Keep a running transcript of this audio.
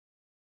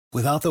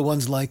Without the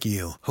ones like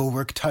you, who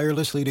work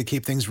tirelessly to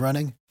keep things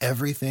running,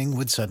 everything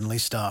would suddenly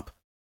stop.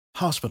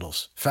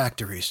 Hospitals,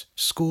 factories,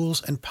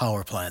 schools, and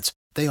power plants,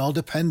 they all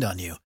depend on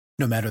you.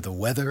 No matter the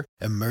weather,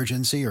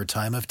 emergency, or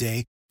time of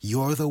day,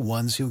 you're the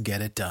ones who get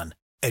it done.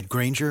 At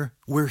Grainger,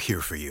 we're here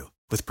for you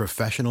with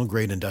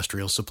professional-grade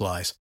industrial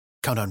supplies.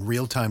 Count on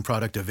real-time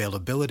product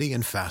availability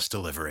and fast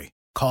delivery.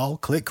 Call,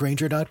 click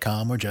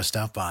Grainger.com, or just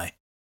stop by.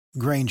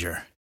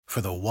 Grainger, for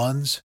the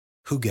ones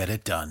who get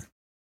it done.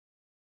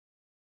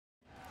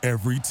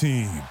 Every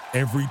team,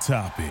 every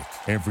topic,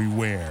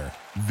 everywhere.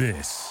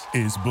 This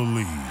is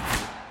Believe.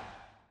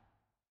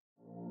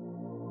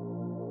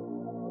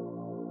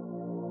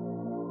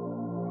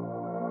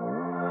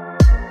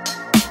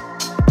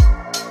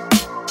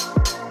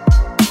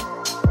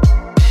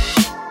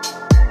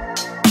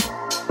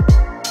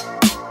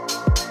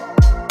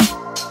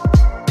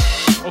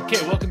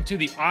 Okay, welcome to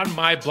the On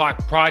My Block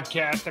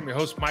podcast. I'm your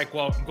host, Mike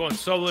Wall. I'm going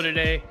solo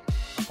today.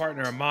 My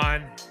partner,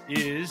 Aman,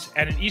 is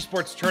at an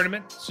esports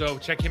tournament, so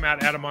check him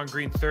out at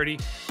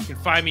AmonGreen30. You can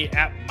find me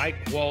at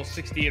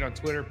MikeWall68 on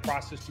Twitter,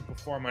 Process to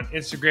Perform on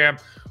Instagram.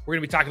 We're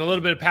going to be talking a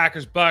little bit of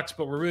Packers-Bucks,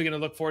 but we're really going to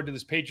look forward to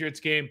this Patriots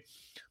game.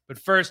 But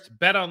first,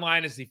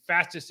 BetOnline is the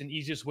fastest and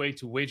easiest way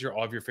to wager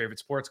all of your favorite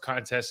sports,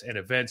 contests, and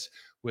events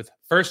with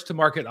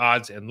first-to-market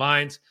odds and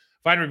lines.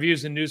 Find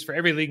reviews and news for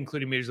every league,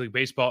 including Major League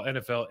Baseball,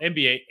 NFL,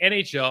 NBA,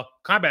 NHL,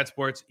 combat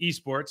sports,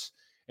 esports,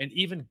 and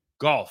even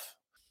golf.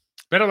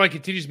 BetOnline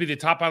continues to be the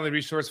top online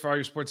resource for all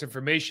your sports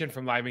information,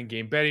 from live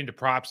in-game betting to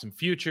props and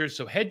futures.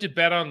 So head to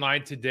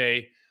BetOnline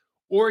today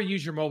or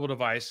use your mobile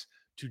device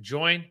to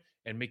join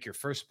and make your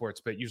first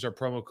sports bet. Use our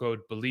promo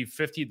code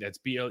BELIEVE50, that's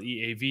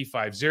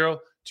BLEAV50,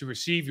 to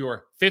receive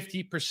your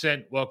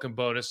 50% welcome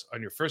bonus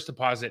on your first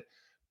deposit.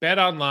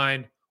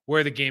 BetOnline,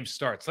 where the game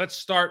starts. Let's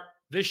start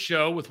this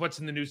show with what's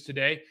in the news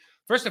today.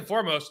 First and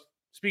foremost,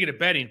 speaking of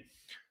betting,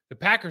 the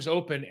Packers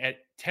open at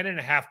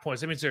 10.5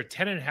 points. That means they're a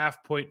 10.5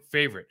 point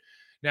favorite.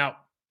 Now,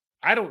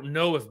 I don't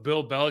know if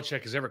Bill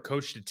Belichick has ever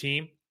coached a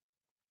team,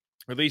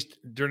 or at least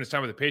during his time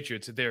with the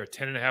Patriots, that they're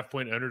 10.5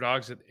 point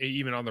underdogs,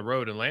 even on the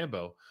road in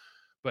Lambeau.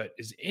 But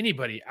is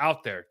anybody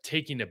out there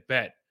taking a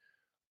bet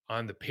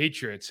on the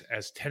Patriots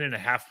as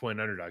 10.5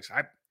 point underdogs?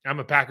 I'm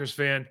a Packers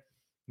fan.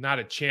 Not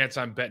a chance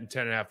I'm betting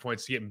 10.5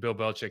 points, getting Bill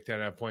Belichick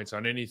 10.5 points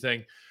on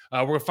anything.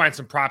 We're going to find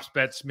some props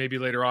bets maybe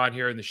later on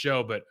here in the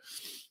show, but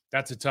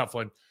that's a tough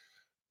one.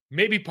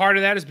 Maybe part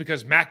of that is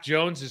because Mac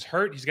Jones is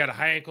hurt. He's got a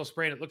high ankle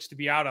sprain. It looks to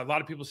be out. A lot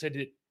of people said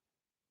that,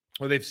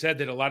 or they've said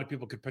that a lot of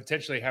people could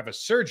potentially have a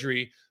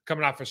surgery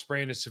coming off a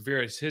sprain as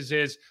severe as his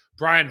is.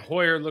 Brian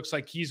Hoyer looks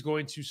like he's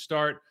going to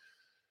start.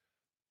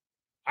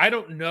 I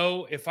don't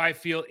know if I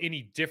feel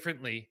any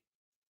differently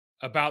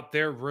about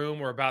their room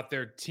or about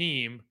their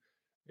team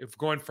if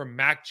going from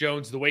Mac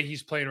Jones, the way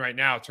he's playing right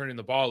now, turning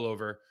the ball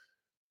over,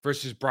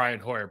 versus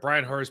Brian Hoyer.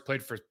 Brian Hoyer's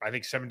played for, I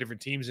think, 7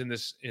 different teams in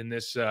this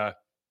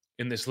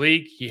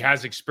league. He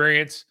has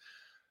experience.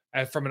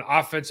 And from an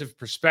offensive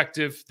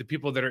perspective, the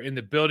people that are in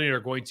the building are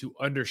going to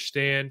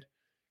understand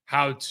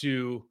how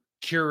to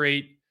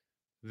curate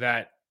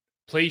that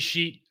play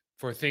sheet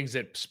for things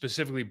that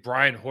specifically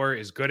Brian Hoyer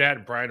is good at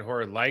and Brian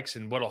Hoyer likes.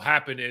 And what will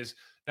happen is,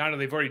 not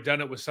only they've already done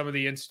it with some of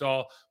the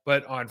install,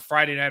 but on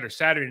Friday night or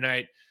Saturday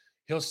night,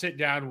 he'll sit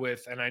down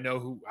with, and I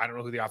don't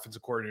know who the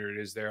offensive coordinator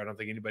is there. I don't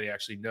think anybody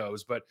actually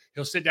knows, but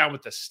he'll sit down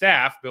with the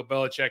staff, Bill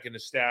Belichick and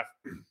his staff,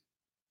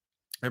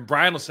 and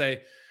Brian will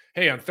say,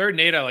 hey, on 3rd and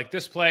 8, I like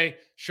this play,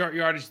 short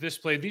yardage, this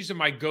play. These are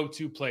my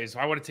go-to plays.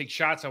 I want to take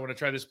shots. I want to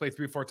try this play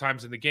 3-4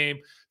 times in the game.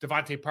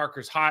 Devontae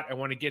Parker's hot. I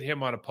want to get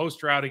him on a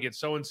post route against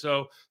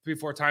so-and-so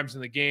 3-4 times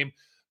in the game.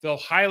 They'll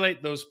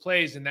highlight those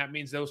plays, and that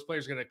means those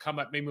players are going to come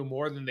up maybe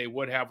more than they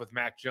would have with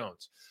Mac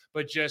Jones.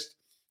 But just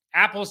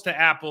apples to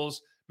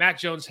apples, Mac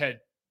Jones had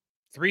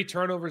 3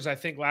 turnovers, I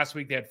think, last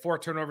week. They had 4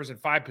 turnovers and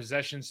 5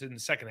 possessions in the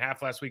second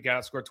half last week.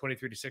 Got outscored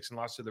 23-6 and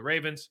lost to the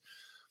Ravens.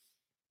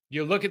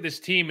 You look at this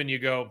team and you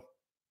go,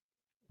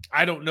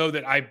 I don't know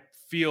that I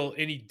feel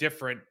any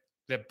different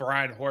that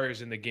Brian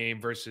Hoyer's in the game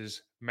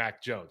versus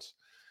Mac Jones.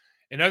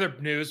 In other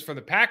news from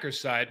the Packers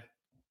side,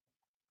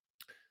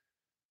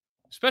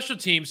 special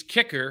teams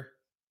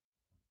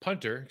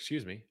punter,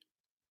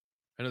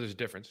 I know there's a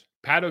difference.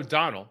 Pat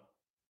O'Donnell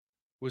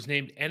was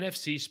named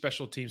NFC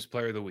Special Teams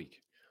Player of the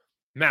Week.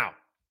 Now,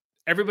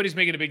 everybody's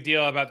making a big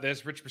deal about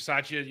this. Rich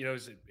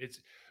Bisaccia, it's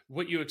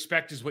what you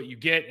expect is what you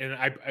get.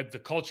 And the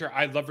culture,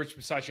 I love Rich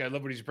Bisaccia. I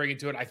love what he's bringing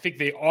to it. I think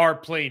they are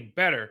playing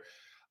better.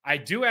 I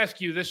do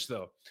ask you this,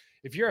 though.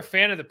 If you're a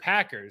fan of the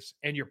Packers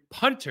and your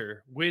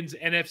punter wins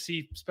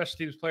NFC Special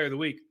Teams Player of the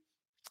Week,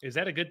 is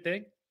that a good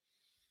thing?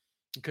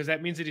 Because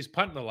that means that he's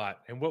punting a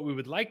lot. And what we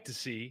would like to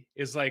see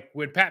is, like,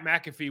 when Pat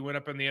McAfee went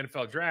up in the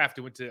NFL draft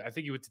and I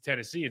think he went to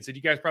Tennessee and said,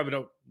 you guys probably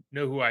don't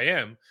know who I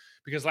am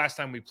because last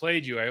time we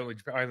played you, I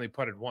only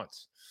punted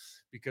once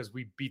because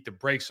we beat the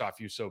brakes off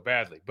you so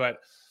badly. But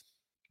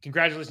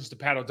congratulations to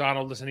Pat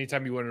O'Donnell. Listen,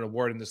 anytime you win an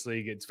award in this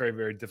league, it's very,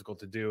 very difficult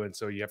to do. And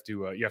so you have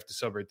to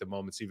celebrate the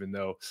moments, even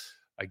though,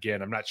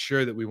 again, I'm not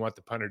sure that we want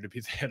the punter to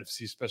be the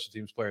NFC Special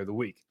Teams Player of the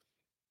Week.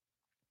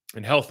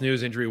 In health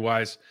news,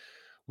 injury-wise,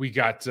 we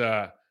got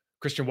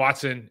Christian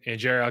Watson and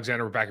Jerry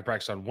Alexander were back in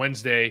practice on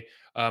Wednesday.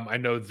 I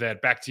know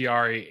that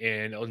Bakhtiari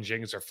and Elgton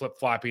Jenkins are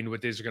flip-flopping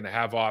what days are going to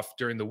have off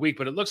during the week,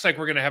 but it looks like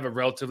we're going to have a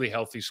relatively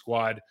healthy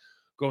squad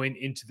going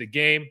into the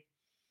game.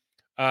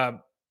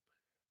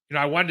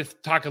 I wanted to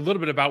talk a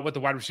little bit about what the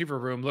wide receiver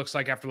room looks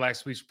like after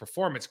last week's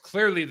performance.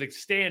 Clearly, the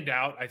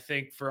standout, I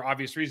think, for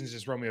obvious reasons,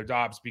 is Romeo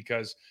Doubs,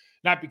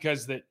 not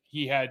because that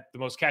he had the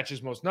most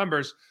catches, most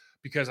numbers,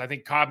 because I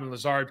think Cobb and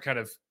Lazard kind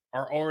of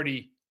are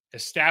already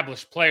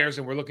established players,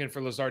 and we're looking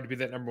for Lazard to be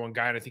that number one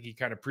guy, and I think he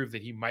kind of proved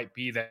that he might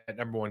be that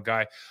number one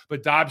guy.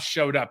 But Doubs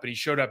showed up, and he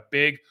showed up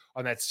big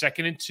on that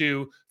 2nd and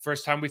 2,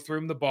 first time we threw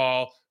him the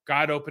ball,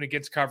 got open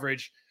against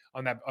coverage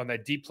on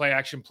that deep play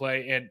action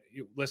play. And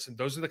listen,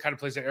 those are the kind of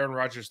plays that Aaron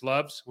Rodgers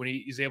loves, when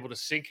he's able to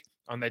sink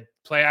on that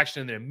play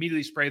action and then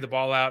immediately spray the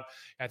ball out.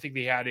 I think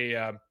they had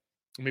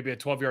maybe a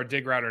 12-yard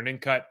dig route or an in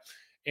cut.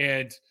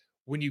 And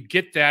when you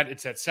get that,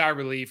 it's that sour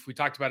relief. We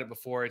talked about it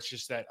before. It's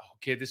just that,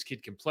 okay, this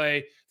kid can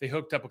play. They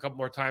hooked up a couple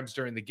more times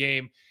during the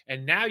game.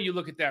 And now you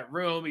look at that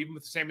room, even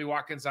with Sammy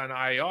Watkins on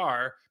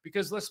IR,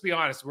 because let's be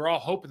honest, we're all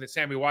hoping that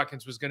Sammy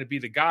Watkins was going to be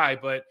the guy,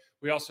 but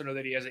we also know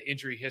that he has an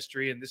injury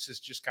history, and this is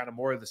just kind of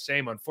more of the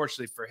same,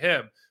 unfortunately for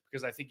him,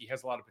 because I think he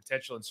has a lot of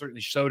potential and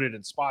certainly showed it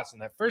in spots in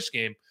that first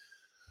game.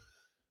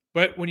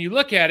 But when you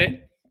look at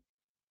it,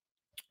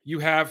 you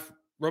have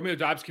Romeo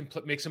Doubs can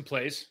make some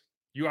plays.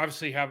 You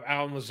obviously have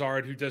Allen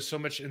Lazard, who does so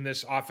much in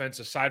this offense,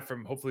 aside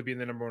from hopefully being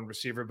the number one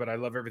receiver, but I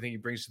love everything he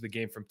brings to the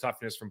game, from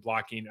toughness, from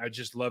blocking. I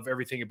just love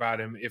everything about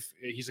him. If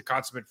he's a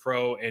consummate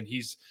pro, and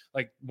he's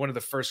like one of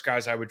the first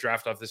guys I would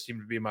draft off this team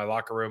to be in my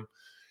locker room.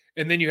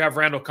 And then you have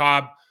Randall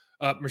Cobb,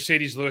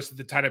 Mercedes Lewis at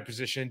the tight end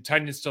position.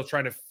 Tunyon still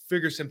trying to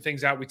figure some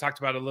things out. We talked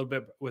about it a little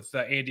bit with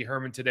Andy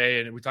Herman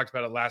today, and we talked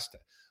about it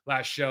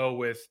last show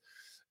with,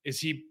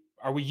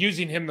 are we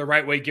using him the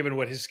right way, given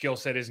what his skill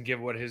set is and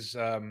given what his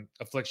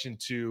affliction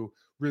to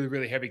really,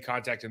 really heavy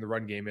contact in the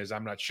run game is?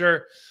 I'm not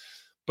sure.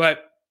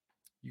 But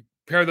you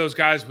pair those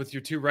guys with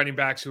your two running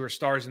backs who are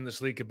stars in this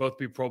league, could both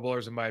be Pro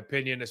Bowlers, in my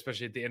opinion,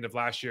 especially at the end of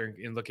last year,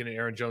 and looking at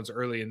Aaron Jones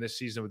early in this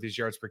season with these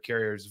yards per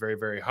carry is very,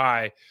 very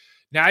high.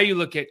 Now you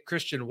look at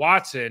Christian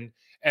Watson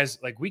as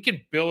like, we can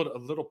build a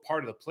little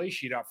part of the play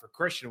sheet out for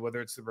Christian,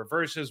 whether it's the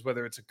reverses,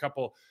 whether it's a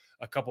couple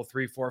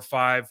 3, 4,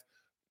 5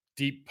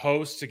 deep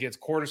posts against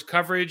quarters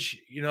coverage.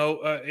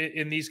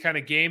 In these kind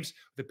of games,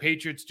 the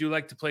Patriots do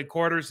like to play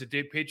quarters.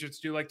 The Patriots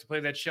do like to play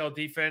that shell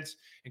defense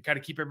and kind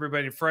of keep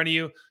everybody in front of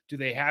you. Do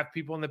they have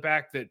people in the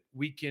back that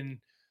we can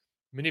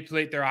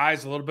manipulate their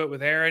eyes a little bit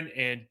with Aaron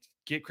and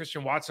get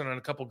Christian Watson on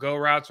a couple go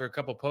routes or a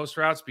couple post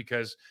routes?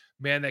 Because,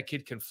 man, that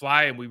kid can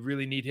fly, and we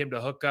really need him to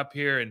hook up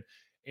here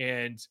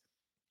and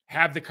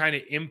have the kind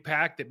of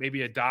impact that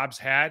maybe a Doubs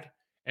had,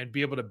 and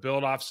be able to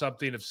build off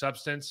something of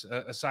substance.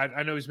 Aside,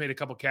 I know he's made a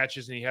couple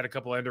catches and he had a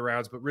couple end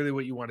arounds, but really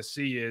what you want to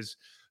see is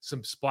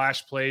some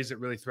splash plays that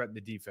really threaten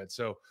the defense.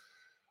 So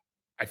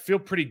I feel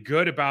pretty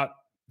good about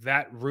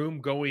that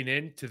room going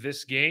into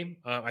this game.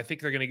 I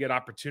think they're going to get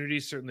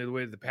opportunities, certainly the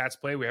way the Pats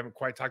play. We haven't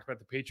quite talked about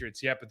the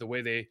Patriots yet, but the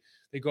way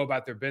they go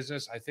about their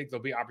business, I think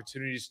there'll be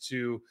opportunities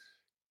to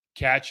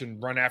catch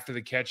and run after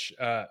the catch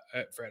at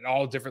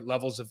all different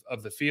levels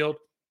of the field.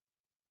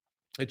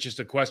 It's just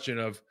a question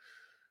of,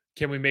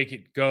 can we make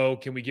it go?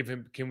 Can we give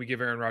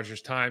Aaron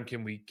Rodgers time?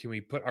 Can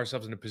we put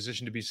ourselves in a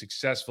position to be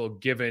successful,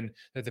 given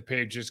that the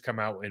Patriots come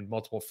out in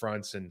multiple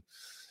fronts and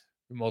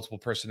multiple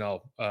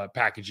personnel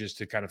packages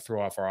to kind of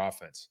throw off our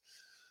offense?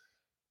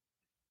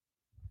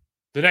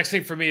 The next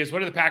thing for me is, what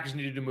do the Packers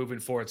need to do moving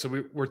forward?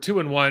 So we're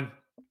 2-1.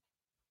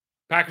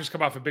 Packers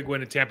come off a big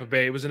win in Tampa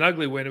Bay. It was an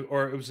ugly win,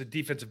 or it was a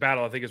defensive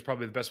battle, I think is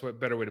probably the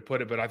better way to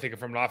put it. But I think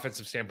from an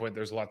offensive standpoint,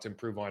 there's a lot to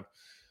improve on.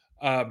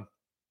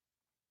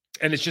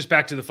 And it's just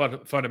back to the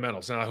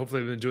fundamentals. Now,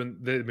 hopefully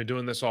they've been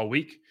doing this all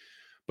week.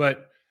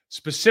 But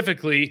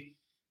specifically,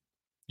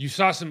 you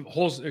saw some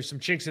holes or some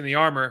chinks in the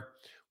armor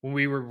when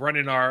we were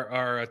running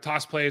our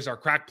toss plays, our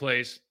crack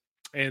plays.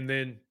 And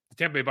then the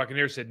Tampa Bay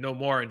Buccaneers said no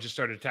more and just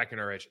started attacking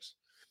our edges.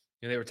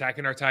 And they were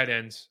attacking our tight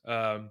ends.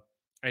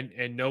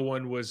 And no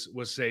one was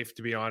safe,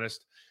 to be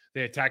honest.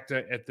 They attacked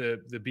at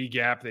the B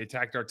gap. They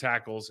attacked our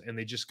tackles, and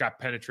they just got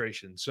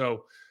penetration.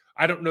 So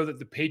I don't know that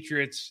the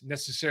Patriots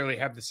necessarily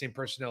have the same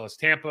personnel as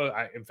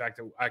Tampa. In fact,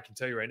 I can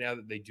tell you right now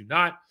that they do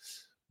not.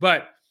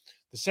 But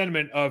the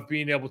sentiment of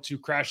being able to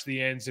crash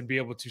the ends and be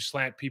able to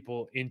slant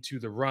people into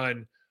the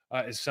run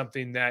is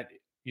something that,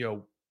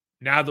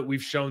 now that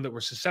we've shown that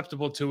we're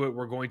susceptible to it,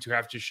 we're going to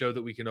have to show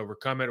that we can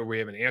overcome it, or we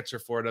have an answer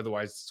for it.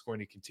 Otherwise, it's going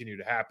to continue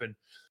to happen.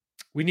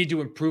 We need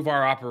to improve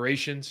our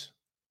operations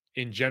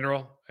in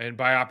general. And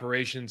by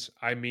operations,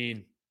 I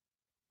mean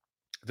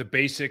the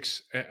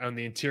basics on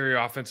the interior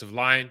offensive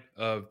line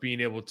of being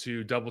able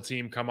to double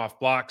team, come off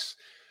blocks,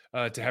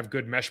 to have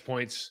good mesh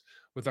points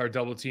with our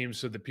double teams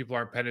so that people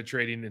aren't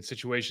penetrating in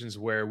situations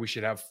where we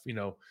should have,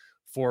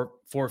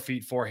 4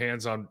 feet, 4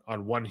 hands on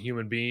one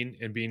human being,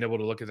 and being able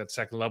to look at that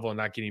second level and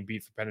not getting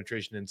beat for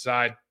penetration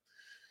inside.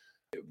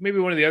 Maybe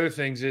one of the other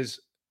things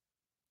is,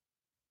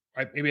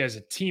 right, maybe as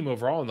a team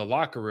overall in the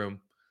locker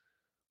room,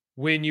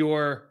 when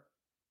you're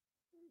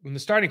when the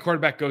starting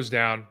quarterback goes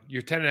down,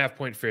 you're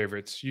 10.5-point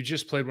favorites. You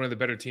just played one of the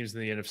better teams in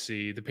the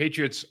NFC. The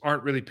Patriots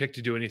aren't really picked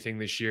to do anything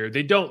this year.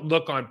 They don't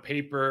look on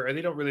paper, or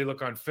they don't really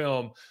look on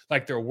film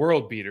like they're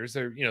world beaters.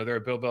 They're a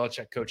Bill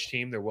Belichick coach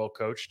team. They're well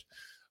coached.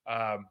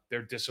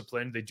 They're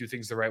disciplined. They do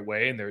things the right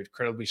way, and they're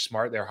incredibly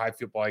smart. They're high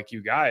football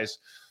IQ guys.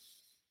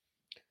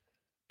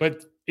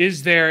 But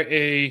is there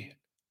a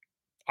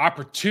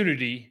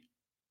opportunity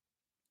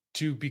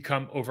to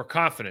become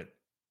overconfident?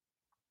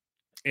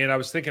 And I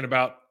was thinking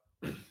about,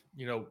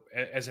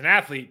 as an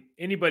athlete,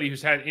 anybody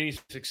who's had any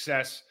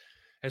success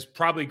has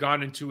probably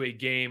gone into a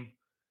game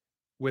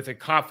with a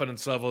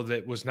confidence level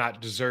that was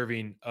not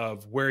deserving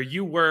of where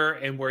you were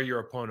and where your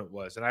opponent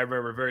was. And I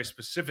remember very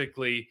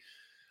specifically,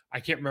 I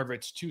can't remember,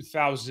 it's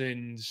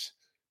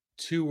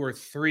 2002 or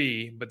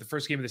 3, but the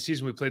first game of the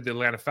season we played the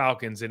Atlanta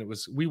Falcons, and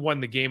we won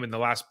the game in the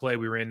last play.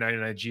 We ran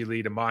 99G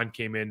lead. Amon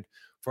came in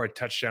for a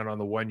touchdown on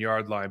the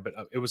 1-yard line, but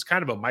it was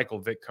kind of a Michael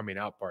Vick coming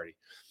out party.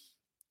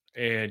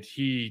 And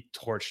he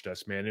torched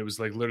us, man. It was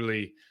like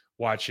literally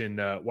watching,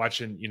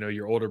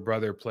 your older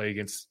brother play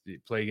against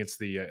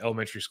the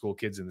elementary school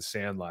kids in the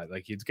sandlot.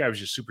 Like, the guy was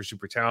just super,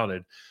 super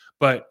talented.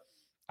 But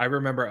I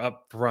remember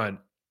up front,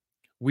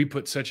 we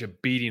put such a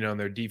beating on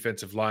their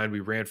defensive line. We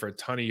ran for a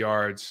ton of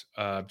yards,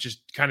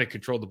 just kind of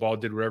controlled the ball,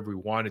 did whatever we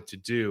wanted to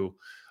do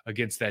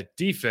against that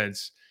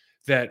defense,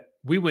 that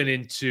we went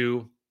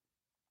into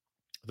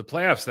the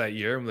playoffs that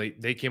year. And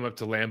they came up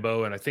to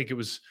Lambeau, and I think it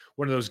was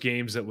one of those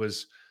games that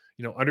was,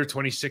 under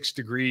 26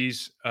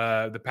 degrees.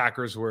 The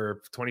Packers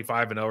were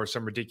 25-0 or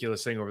some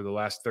ridiculous thing over the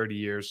last 30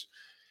 years.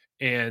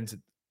 And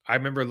I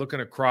remember looking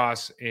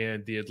across,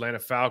 and the Atlanta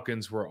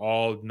Falcons were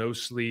all no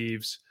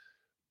sleeves,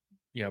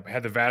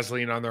 had the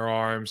Vaseline on their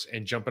arms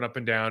and jumping up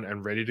and down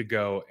and ready to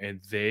go. And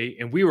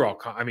we were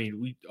all,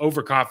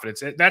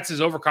 overconfidence. That's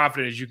as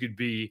overconfident as you could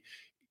be,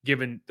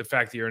 given the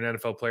fact that you're an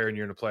NFL player and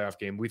you're in a playoff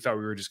game. We thought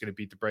we were just going to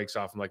beat the brakes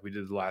off them like we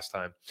did the last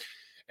time.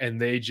 And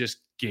they just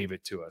gave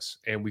it to us.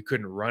 And we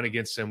couldn't run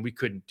against them. We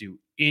couldn't do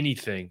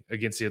anything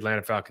against the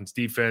Atlanta Falcons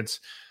defense.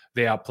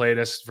 They outplayed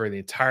us for the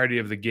entirety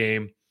of the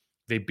game.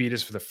 They beat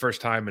us for the first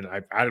time. And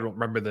I don't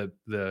remember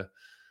the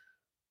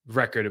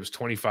record. It was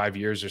 25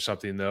 years or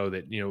something, though,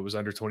 that, it was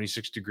under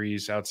 26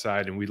 degrees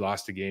outside and we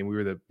lost the game.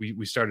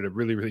 We started a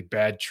really, really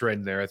bad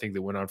trend there. I think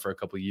that went on for a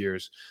couple of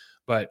years.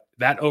 But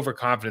that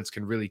overconfidence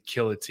can really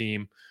kill a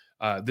team.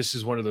 This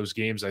is one of those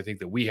games I think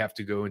that we have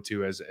to go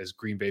into as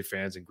Green Bay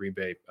fans and Green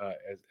Bay,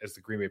 as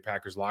the Green Bay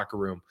Packers locker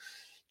room,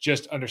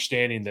 just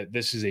understanding that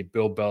this is a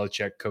Bill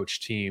Belichick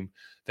coach team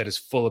that is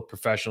full of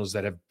professionals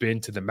that have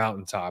been to the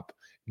mountaintop,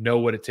 know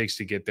what it takes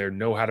to get there,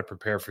 know how to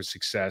prepare for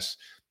success,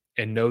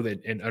 and know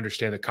that and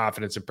understand that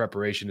confidence and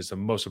preparation is the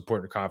most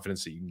important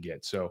confidence that you can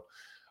get. So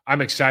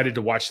I'm excited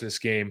to watch this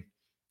game.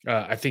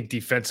 I think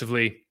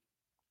defensively,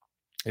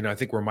 I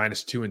think we're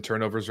 -2 in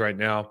turnovers right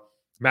now.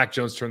 Mac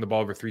Jones turned the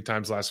ball over 3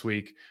 times last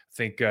week. I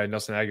think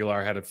Nelson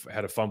Aguilar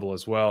had a fumble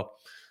as well.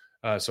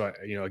 So,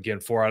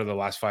 again, 4 out of the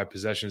last 5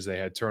 possessions, they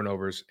had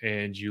turnovers.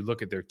 And you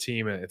look at their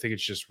team, and I think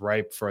it's just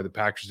ripe for the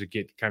Packers to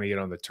get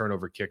on the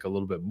turnover kick a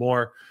little bit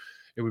more.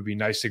 It would be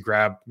nice to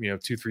grab,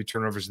 2-3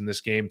 turnovers in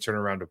this game, turn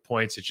around to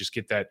points, and just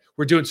get that.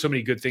 We're doing so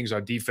many good things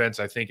on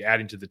defense. I think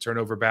adding to the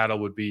turnover battle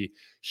would be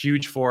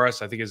huge for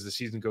us. I think as the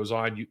season goes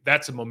on,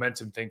 that's a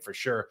momentum thing for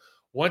sure.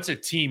 Once a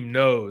team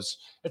knows,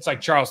 it's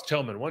like Charles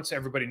Tillman. Once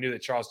everybody knew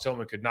that Charles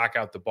Tillman could knock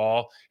out the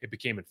ball, it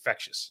became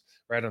infectious,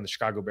 right, on the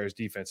Chicago Bears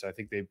defense. I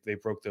think they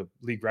broke the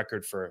league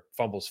record for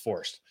fumbles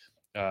forced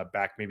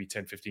back maybe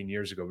 10, 15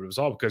 years ago. But it was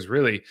all because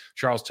really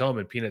Charles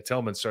Tillman, Peanut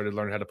Tillman, started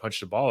learning how to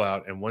punch the ball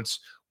out. And once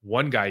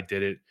one guy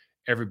did it,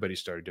 everybody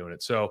started doing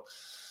it. So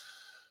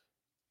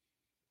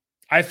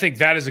I think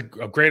that is a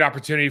great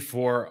opportunity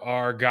for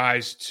our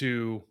guys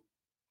to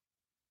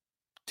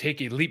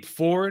take a leap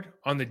forward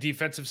on the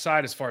defensive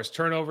side as far as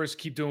turnovers,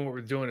 keep doing what we're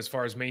doing as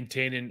far as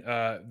maintaining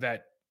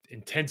that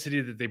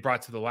intensity that they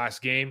brought to the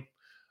last game.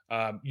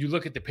 You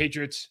look at the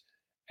Patriots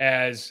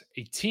as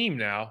a team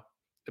now.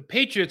 The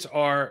Patriots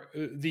are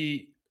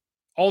the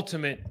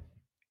ultimate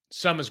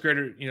sum is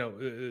greater,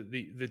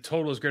 the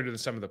total is greater than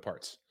sum of the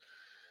parts.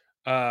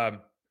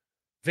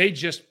 They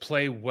just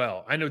play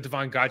well. I know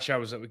Devon Godchaux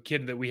was a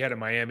kid that we had in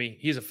Miami.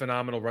 He's a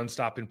phenomenal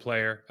run-stopping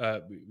player,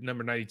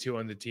 number 92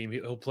 on the team.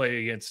 He'll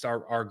play against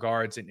our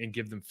guards and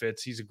give them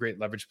fits. He's a great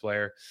leverage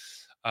player.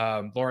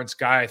 Lawrence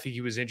Guy, I think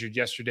he was injured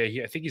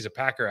yesterday. I think he's a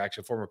Packer,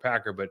 actually, a former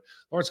Packer. But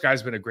Lawrence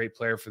Guy's been a great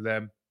player for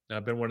them.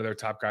 Been one of their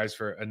top guys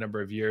for a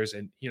number of years.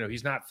 And,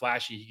 he's not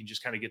flashy. He can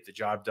just kind of get the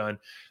job done.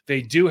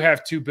 They do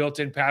have 2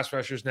 built-in pass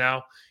rushers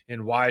now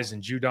in Wise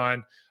and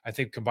Judon. I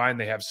think combined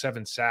they have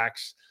 7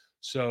 sacks.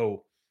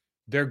 So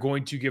they're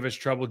going to give us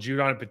trouble.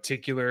 Judon in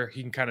particular,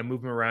 he can kind of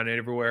move them around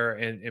everywhere.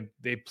 And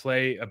they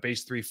play a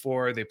base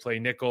 3-4. They play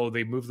nickel.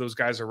 They move those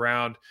guys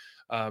around.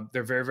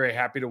 They're very, very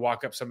happy to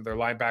walk up some of their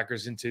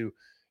linebackers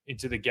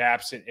into the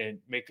gaps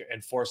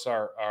and force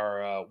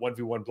our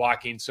 1v1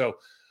 blocking. So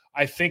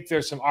I think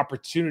there's some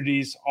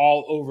opportunities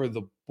all over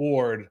the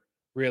board,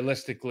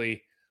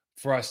 realistically,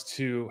 for us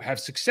to have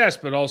success.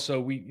 But also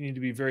we need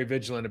to be very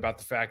vigilant about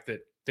the fact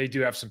that they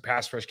do have some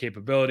pass rush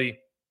capability.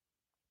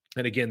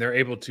 And again, they're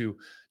able to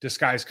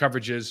disguise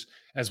coverages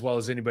as well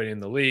as anybody in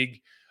the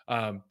league.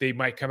 They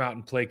might come out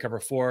and play cover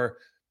 4.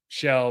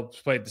 Shell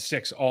played the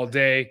 6 all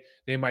day.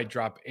 They might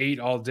drop 8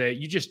 all day.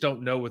 You just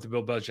don't know with the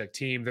Bill Belichick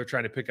team. They're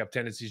trying to pick up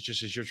tendencies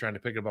just as you're trying to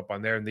pick them up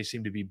on there, and they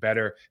seem to be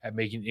better at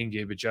making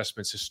in-game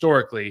adjustments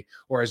historically,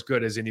 or as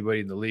good as anybody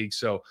in the league.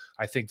 So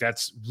I think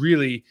that's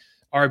really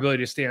our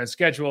ability to stay on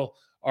schedule,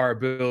 our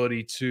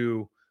ability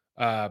to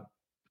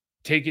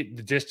take it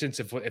the distance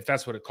if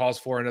that's what it calls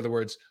for. In other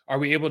words, are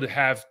we able to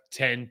have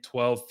 10,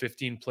 12,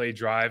 15 play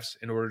drives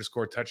in order to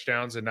score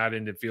touchdowns and not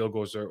end in field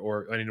goals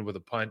or end with a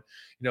punt?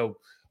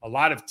 A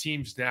lot of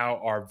teams now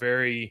are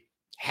very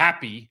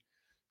happy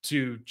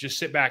to just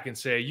sit back and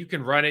say, you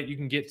can run it, you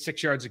can get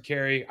 6 yards of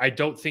carry. I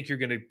don't think you'll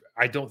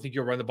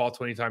run the ball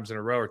 20 times in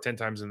a row or 10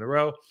 times in a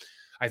row.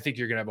 I think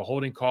you're going to have a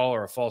holding call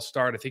or a false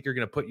start. I think you're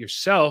going to put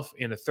yourself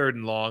in a 3rd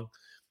and long.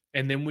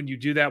 And then when you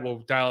do that, we'll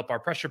dial up our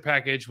pressure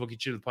package. We'll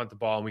get you to punt the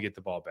ball and we get the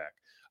ball back.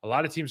 A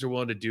lot of teams are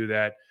willing to do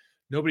that.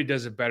 Nobody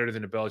does it better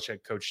than a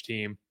Belichick coach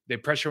team. They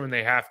pressure when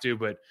they have to,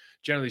 but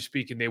generally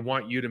speaking, they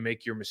want you to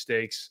make your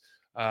mistakes.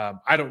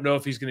 I don't know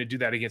if he's going to do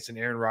that against an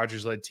Aaron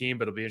Rodgers-led team,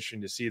 but it'll be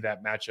interesting to see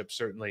that matchup,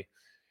 certainly.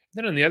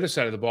 Then on the other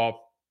side of the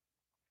ball,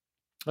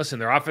 listen,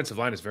 their offensive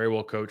line is very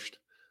well coached.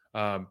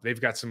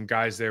 They've got some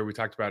guys there we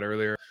talked about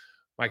earlier.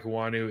 Mike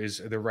Iwanu is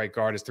their right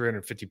guard, is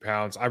 350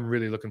 pounds. I'm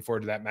really looking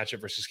forward to that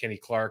matchup versus Kenny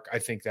Clark. I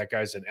think that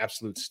guy's an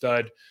absolute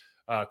stud.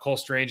 Cole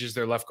Strange is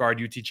their left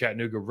guard, UT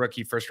Chattanooga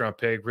rookie, first-round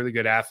pick, really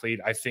good athlete.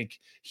 I think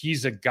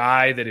he's a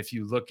guy that if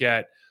you look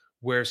at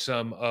where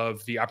some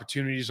of the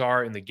opportunities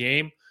are in the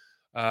game,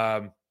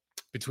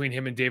 between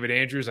him and David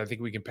Andrews, I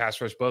think we can pass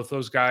rush both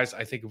those guys.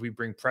 I think if we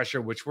bring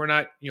pressure, which we're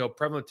not,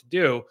 prevalent to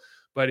do,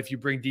 but if you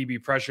bring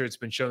DB pressure, it's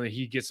been shown that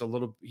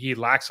he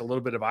lacks a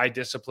little bit of eye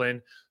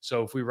discipline.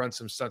 So if we run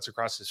some stunts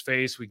across his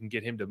face, we can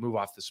get him to move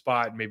off the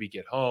spot and maybe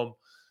get home.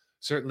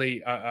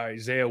 Certainly,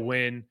 Isaiah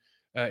Wynn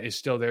is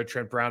still there.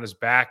 Trent Brown is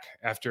back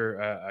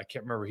after I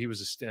can't remember. He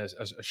was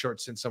a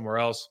short stint somewhere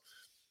else.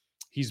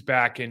 He's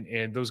back,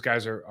 and those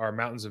guys are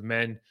mountains of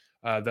men.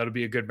 That'll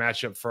be a good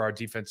matchup for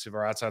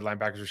our outside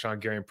linebackers, Rashawn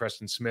Gary and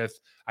Preston Smith.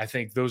 I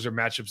think those are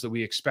matchups that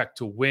we expect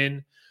to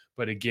win.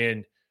 But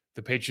again,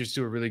 the Patriots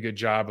do a really good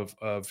job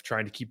of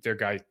trying to keep their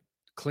guy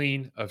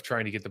clean, of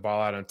trying to get the ball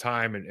out on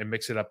time and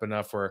mix it up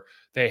enough where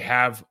they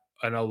have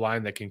an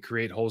O-line that can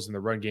create holes in the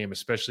run game,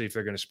 especially if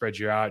they're going to spread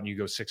you out and you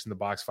go 6 in the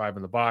box, 5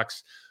 in the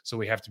box. So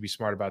we have to be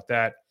smart about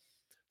that.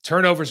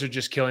 Turnovers are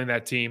just killing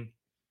that team.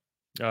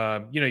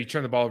 You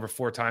turn the ball over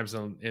 4 times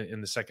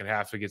in the second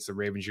half against the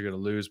Ravens, you're going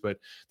to lose. But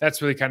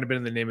that's really kind of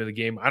been the name of the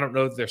game. I don't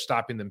know that they're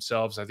stopping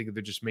themselves. I think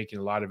they're just making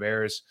a lot of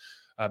errors,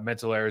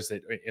 mental errors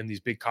that in these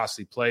big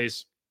costly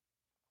plays.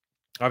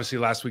 Obviously,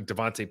 last week,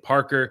 Devontae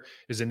Parker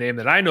is a name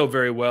that I know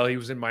very well. He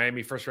was in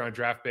Miami, first-round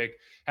draft pick,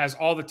 has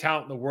all the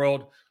talent in the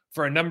world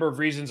for a number of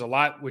reasons, a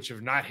lot which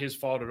are not his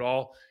fault at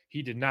all.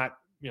 He did not,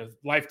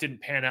 life didn't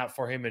pan out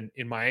for him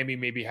in Miami,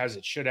 maybe as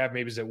it should have,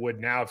 maybe as it would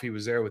now if he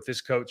was there with this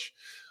coach.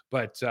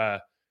 But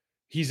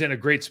he's in a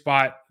great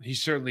spot. He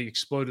certainly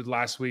exploded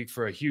last week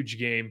for a huge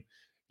game.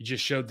 He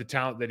just showed the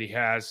talent that he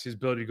has, his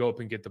ability to go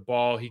up and get the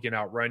ball. He can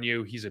outrun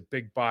you. He's a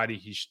big body.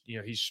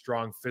 He's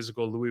strong,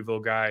 physical, Louisville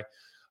guy.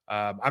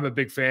 I'm a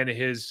big fan of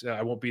his.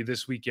 I won't be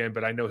this weekend,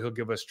 but I know he'll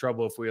give us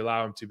trouble if we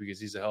allow him to because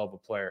he's a hell of a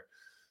player.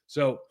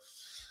 So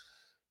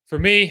for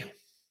me,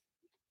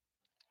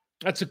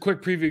 that's a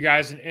quick preview,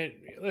 guys. And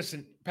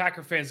listen,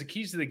 Packer fans, the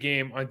keys to the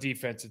game on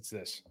defense, it's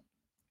this.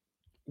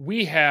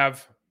 We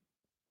have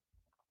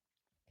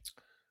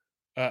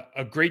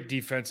a great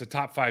defense, a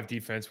top 5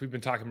 defense. We've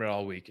been talking about it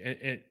all week.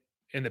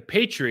 And the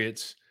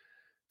Patriots,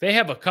 they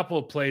have a couple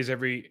of plays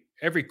every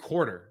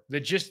quarter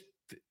that just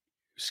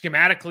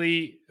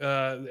schematically,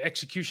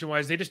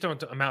 execution-wise, they just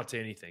don't amount to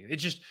anything. It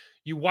just,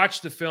 you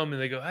watch the film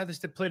and they go, this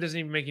play doesn't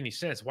even make any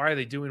sense. Why are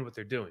they doing what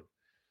they're doing?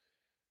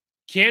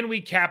 Can we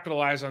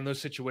capitalize on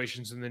those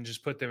situations and then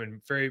just put them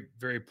in very,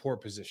 very poor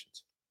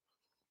positions?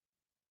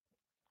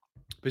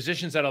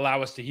 Positions that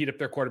allow us to heat up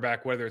their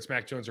quarterback, whether it's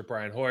Mac Jones or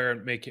Brian Hoyer,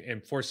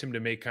 and force him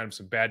to make kind of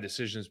some bad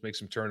decisions, make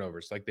some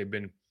turnovers like they've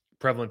been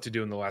prevalent to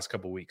do in the last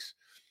couple of weeks.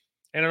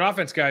 And on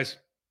offense, guys,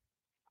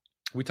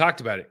 we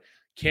talked about it.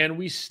 Can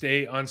we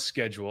stay on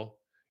schedule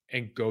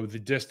and go the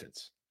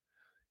distance?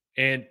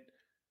 And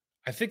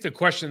I think the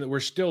question that we're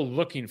still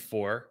looking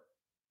for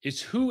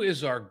is who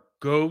is our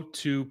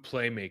go-to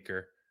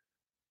playmaker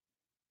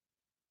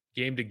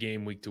game to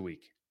game, week to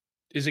week?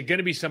 Is it going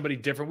to be somebody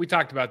different? We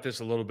talked about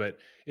this a little bit.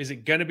 Is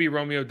it going to be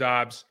Romeo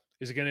Doubs?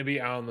 Is it going to be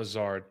Allen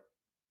Lazard?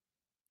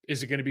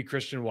 Is it going to be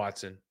Christian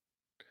Watson?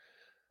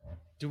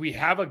 Do we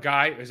have a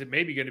guy? Is it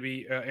maybe going to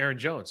be Aaron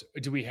Jones?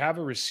 Do we have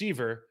a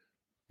receiver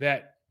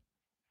that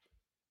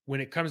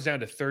when it comes down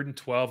to 3rd and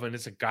 12 and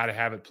it's a got to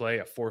have it play,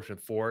 a 4th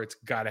and 4, it's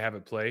got to have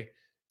it play?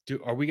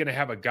 Are we going to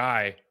have a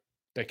guy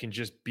that can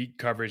just beat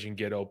coverage and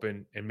get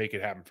open and make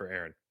it happen for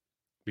Aaron?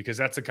 Because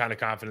that's the kind of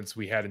confidence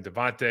we had in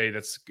Devontae.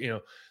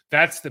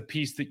 That's the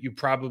piece that you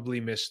probably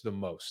miss the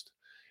most.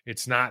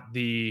 It's not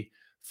the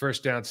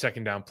first down,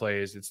 second down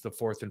plays. It's the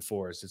 4th and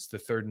 4s. It's the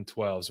 3rd and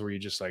 12s where you're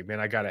just like, man,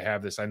 I got to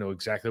have this. I know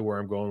exactly where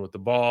I'm going with the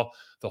ball.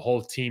 The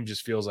whole team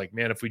just feels like,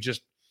 man, if we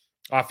just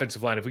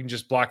offensive line, if we can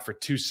just block for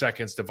 2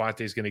 seconds,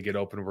 Devontae's going to get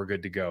open. We're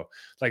good to go.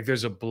 Like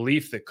there's a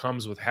belief that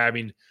comes with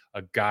having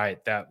a guy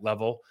at that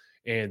level.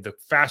 And the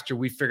faster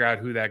we figure out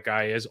who that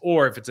guy is,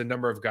 or if it's a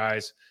number of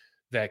guys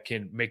that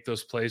can make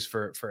those plays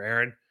for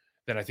Aaron,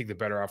 then I think the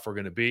better off we're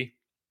going to be.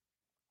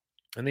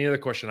 And the other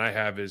question I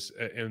have is,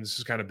 and this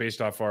is kind of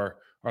based off our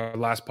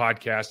last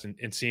podcast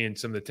and seeing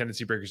some of the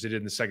tendency breakers they did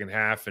in the second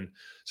half and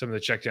some of the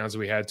checkdowns that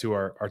we had to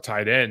our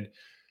tight end.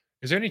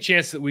 Is there any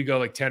chance that we go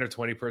like 10 or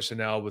 20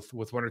 personnel with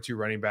 1 or 2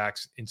 running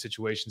backs in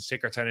situations,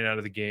 take our tight end out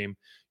of the game,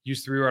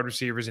 use 3 wide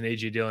receivers and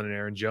A.J. Dillon and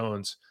Aaron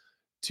Jones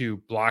to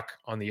block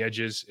on the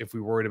edges if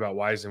we're worried about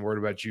Wiseman, worried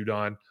about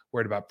Judon,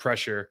 worried about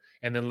pressure,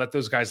 and then let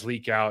those guys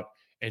leak out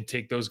and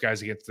take those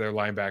guys against their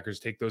linebackers,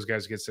 take those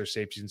guys against their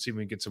safeties and see if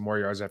we can get some more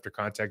yards after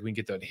contact. We can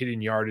get that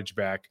hidden yardage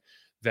back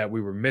that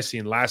we were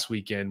missing last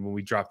weekend when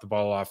we dropped the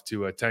ball off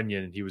to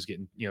Tunyon and he was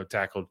getting,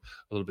 tackled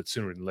a little bit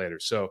sooner than later.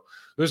 So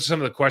those are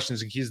some of the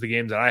questions and keys of the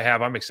games that I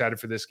have. I'm excited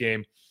for this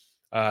game.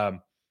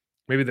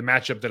 Maybe the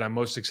matchup that I'm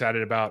most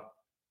excited about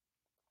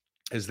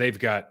is they've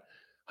got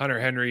Hunter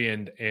Henry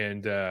and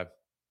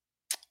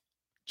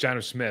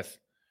Jonnu Smith,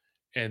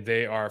 and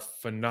they are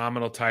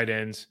phenomenal tight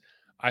ends.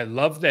 I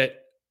love that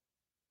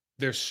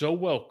they're so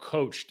well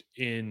coached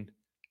in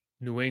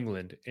New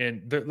England.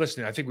 And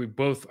listen, I think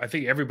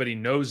everybody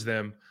knows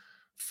them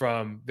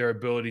from their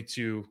ability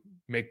to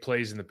make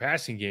plays in the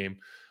passing game,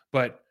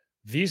 but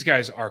these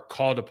guys are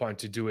called upon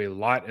to do a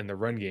lot in the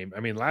run game. I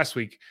mean, last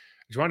week,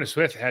 Jonnu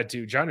Smith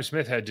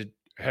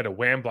had a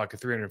wham block, a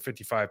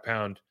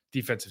 355-pound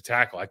defensive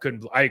tackle. I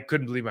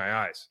couldn't believe my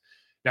eyes.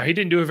 Now, he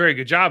didn't do a very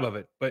good job of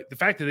it, but the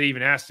fact that they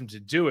even asked him to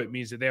do it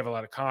means that they have a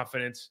lot of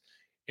confidence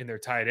in their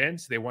tight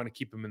ends. They want to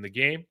keep him in the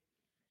game.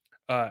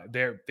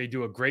 They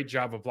do a great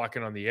job of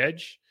blocking on the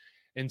edge.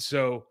 And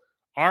so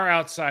our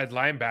outside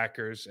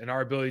linebackers and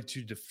our ability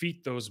to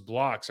defeat those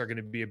blocks are going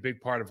to be a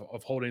big part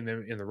of holding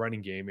them in the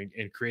running game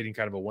and creating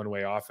kind of a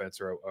one-way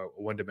offense or a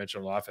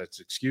one-dimensional offense,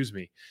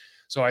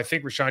 So I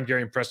think Rashawn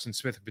Gary and Preston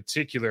Smith in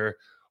particular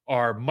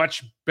are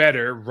much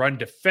better run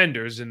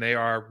defenders than they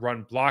are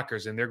run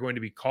blockers. And they're going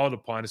to be called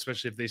upon,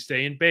 especially if they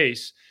stay in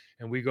base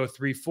and we go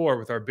 3-4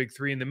 with our big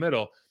 3 in the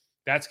middle.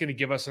 That's going to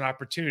give us an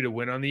opportunity to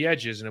win on the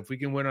edges. And if we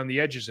can win on the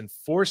edges and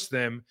force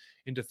them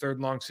into third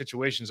long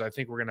situations, I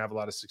think we're going to have a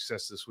lot of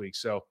success this week.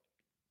 So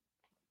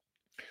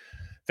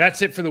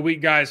that's it for the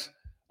week, guys.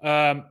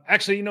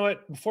 Actually, you know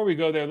what? Before we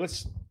go there,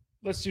 let's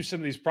do some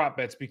of these prop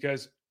bets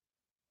because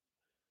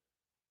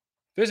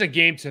there's a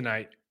game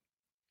tonight,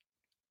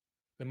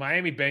 the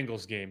Miami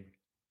Bengals game.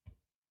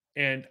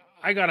 And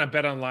I got on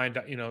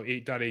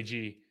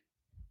betonline.ag.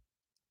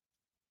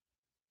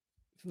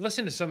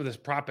 Listen to some of this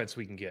prop bets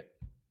we can get.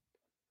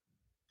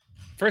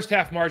 First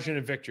half margin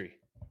of victory,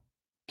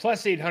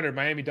 plus 800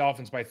 Miami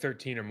Dolphins by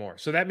 13 or more.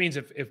 So that means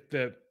if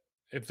the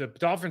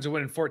Dolphins are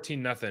winning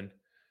 14-0,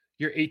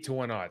 you're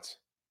 8-1 odds.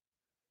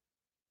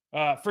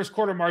 First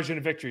quarter margin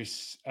of victory,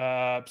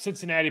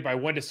 Cincinnati by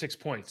 1 to 6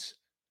 points,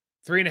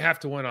 3.5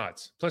 to 1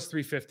 odds, plus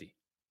 350.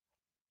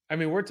 I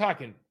mean, we're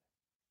talking.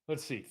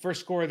 Let's see,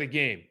 first score of the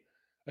game,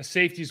 a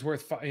safety's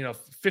worth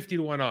 50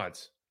 to 1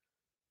 odds.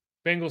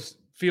 Bengals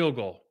field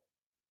goal,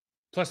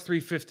 plus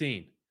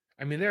 315.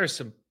 I mean, there are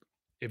some.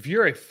 If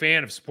you're a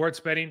fan of sports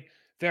betting,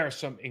 there are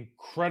some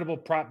incredible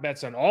prop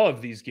bets on all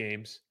of these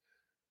games.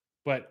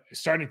 But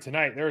starting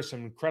tonight, there are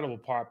some incredible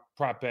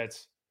prop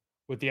bets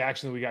with the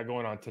action that we got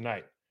going on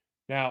tonight.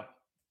 Now, if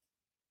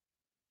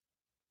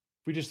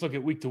we just look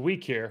at week to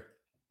week here,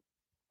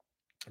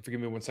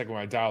 forgive me 1 second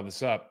while I dial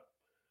this up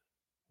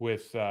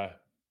with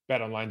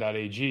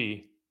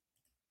betonline.ag.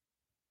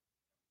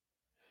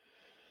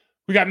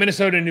 We got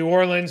Minnesota and New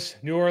Orleans.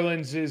 New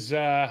Orleans is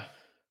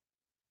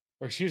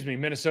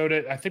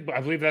Minnesota. I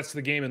believe that's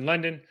the game in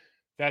London.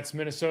 That's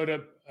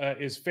Minnesota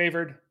is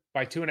favored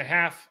by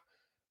 2.5.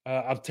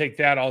 I'll take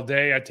that all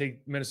day. I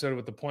take Minnesota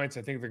with the points.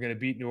 I think they're going to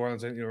beat New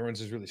Orleans. I think New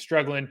Orleans is really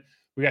struggling.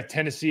 We got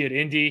Tennessee at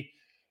Indy.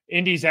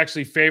 Indy's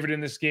actually favored in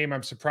this game.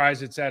 I'm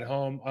surprised it's at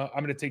home.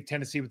 I'm going to take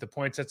Tennessee with the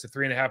points. That's a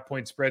 3.5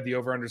 point spread. The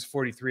over-under is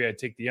 43. I'd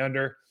take the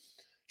under.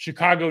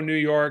 Chicago, New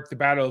York, the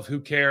battle of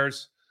who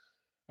cares.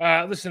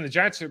 Listen, the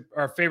Giants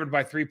are favored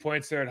by 3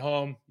 points. They're at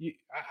home.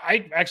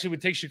 I actually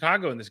would take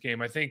Chicago in this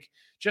game. I think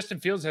Justin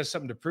Fields has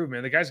something to prove,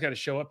 man. The guy's got to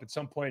show up at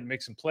some point and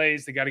make some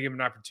plays. They got to give him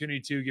an opportunity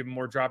to give him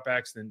more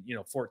dropbacks than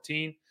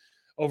 14.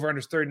 Over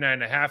under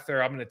 39.5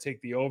 there. I'm going to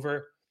take the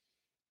over.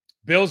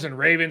 Bills and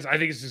Ravens. I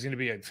think this is going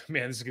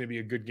to be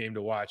a good game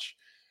to watch.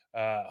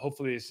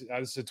 Hopefully this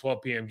is a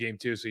 12 p.m. game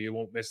too, so you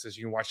won't miss this.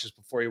 You can watch this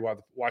before you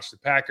watch the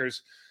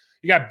Packers.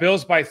 You got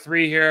Bills by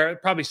 3 here.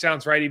 It probably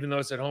sounds right, even though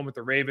it's at home with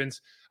the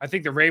Ravens. I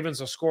think the Ravens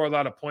will score a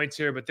lot of points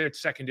here, but their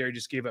secondary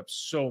just gave up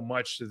so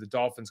much to the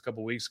Dolphins a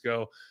couple weeks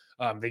ago.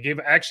 They gave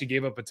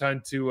up a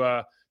ton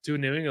to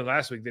New England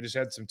last week. They just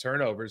had some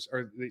turnovers,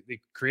 or they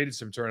created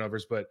some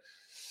turnovers. But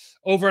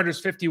over under is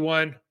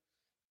 51.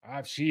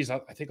 I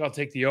think I'll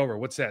take the over.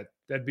 What's that?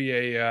 That'd be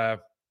a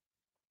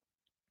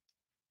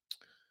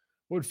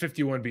what would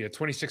 51 be? A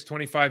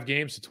 26-25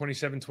 game, so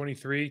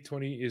 27-23,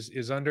 20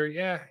 is under.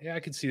 Yeah, I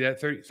can see that.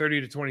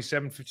 30 to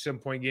 27,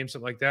 57-point game,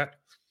 something like that.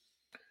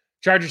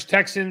 Chargers,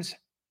 Texans.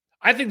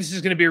 I think this is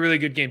going to be a really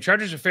good game.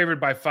 Chargers are favored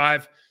by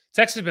 5.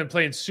 Texans have been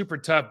playing super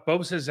tough.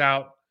 Bosa's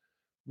out.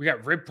 We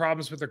got rib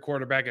problems with their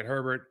quarterback at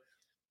Herbert.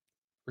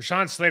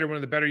 Rashawn Slater, one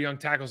of the better young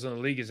tackles in the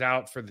league, is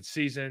out for the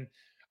season.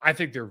 I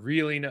think they're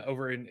reeling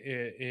over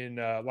in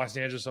Los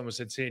Angeles. Almost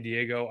said San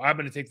Diego. I'm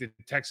going to take the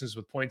Texans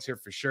with points here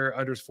for sure.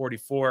 Under's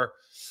 44.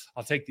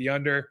 I'll take the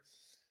under.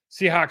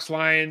 Seahawks,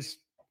 Lions.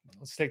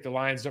 Let's take the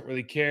Lions. Don't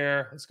really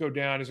care. Let's go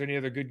down. Is there any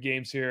other good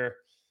games here?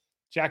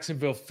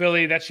 Jacksonville,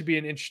 Philly. That should be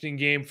an interesting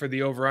game for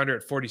the over-under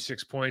at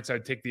 46 points.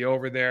 I'd take the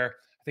over there.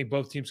 I think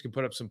both teams can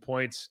put up some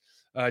points.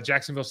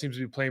 Jacksonville seems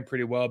to be playing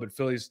pretty well, but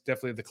Philly's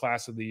definitely the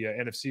class of the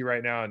NFC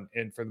right now,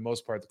 and for the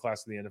most part, the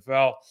class of the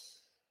NFL.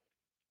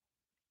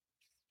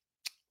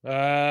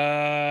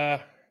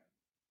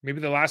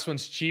 Maybe the last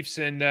one's Chiefs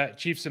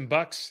and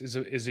Bucks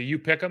is a you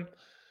pick 'em.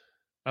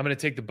 I'm going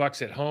to take the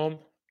Bucks at home.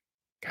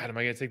 God, am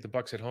I going to take the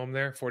Bucks at home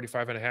there?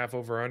 45.5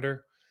 over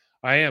under.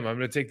 I am. I'm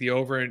going to take the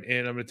over and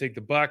I'm going to take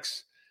the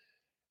Bucks.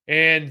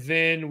 And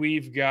then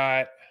we've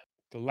got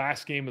the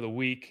last game of the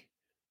week.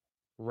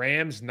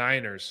 Rams,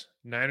 Niners.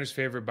 Niners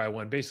favored by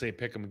 1. Basically a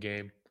pick 'em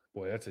game.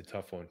 Boy, that's a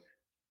tough one.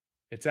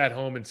 It's at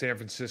home in San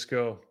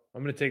Francisco.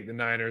 I'm going to take the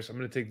Niners. I'm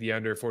going to take the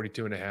under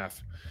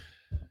 42.5.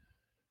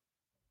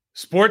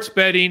 Sports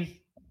betting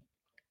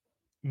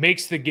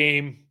makes the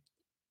game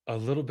a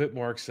little bit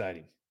more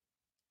exciting.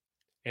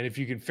 And if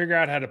you can figure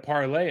out how to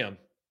parlay them,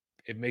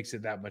 it makes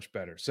it that much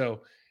better.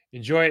 So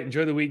enjoy it.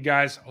 Enjoy the week,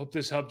 guys. Hope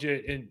this helped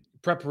you in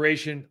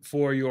preparation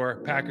for your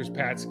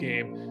Packers-Pats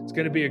game. It's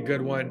going to be a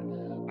good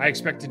one. I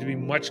expect it to be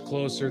much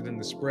closer than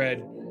the spread.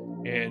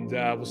 And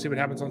we'll see what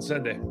happens on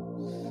Sunday.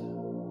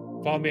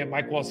 Follow me at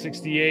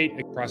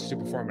MikeWall68, Process to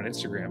Perform on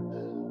Instagram.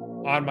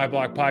 On My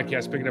Block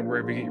Podcast, pick it up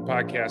wherever you get your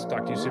podcast.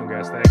 Talk to you soon,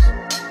 guys. Thanks.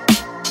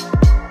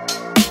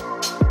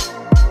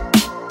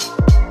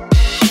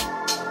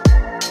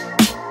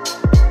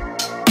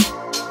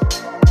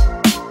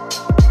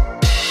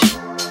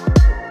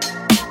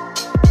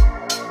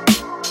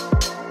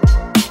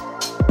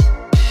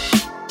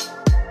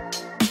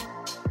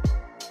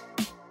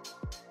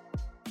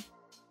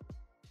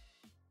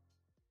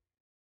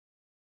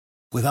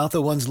 Without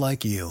the ones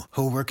like you,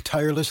 who work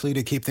tirelessly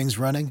to keep things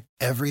running,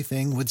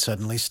 everything would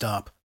suddenly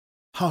stop.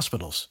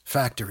 Hospitals,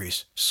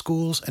 factories,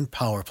 schools, and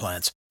power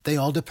plants, they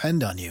all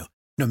depend on you.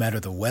 No matter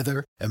the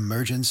weather,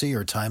 emergency,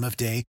 or time of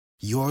day,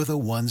 you're the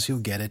ones who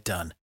get it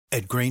done.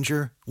 At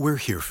Grainger, we're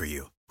here for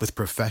you with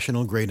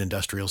professional-grade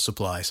industrial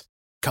supplies.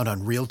 Count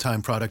on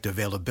real-time product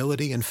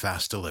availability and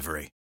fast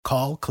delivery.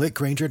 Call, click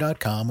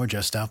Grainger.com, or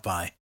just stop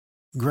by.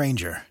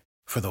 Grainger,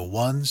 for the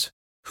ones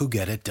who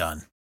get it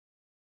done.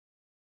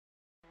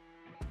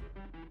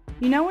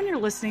 You know when you're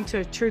listening to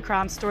a true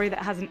crime story that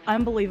has an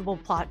unbelievable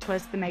plot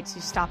twist that makes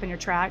you stop in your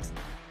tracks?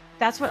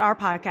 That's what our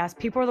podcast,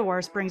 People Are the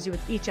Worst, brings you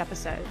with each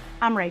episode.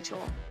 I'm Rachel.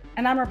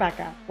 And I'm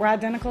Rebecca. We're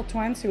identical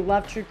twins who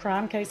love true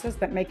crime cases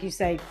that make you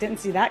say,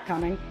 didn't see that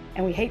coming,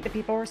 and we hate the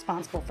people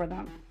responsible for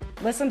them.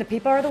 Listen to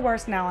People Are the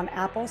Worst now on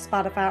Apple,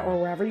 Spotify, or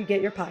wherever you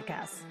get your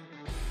podcasts.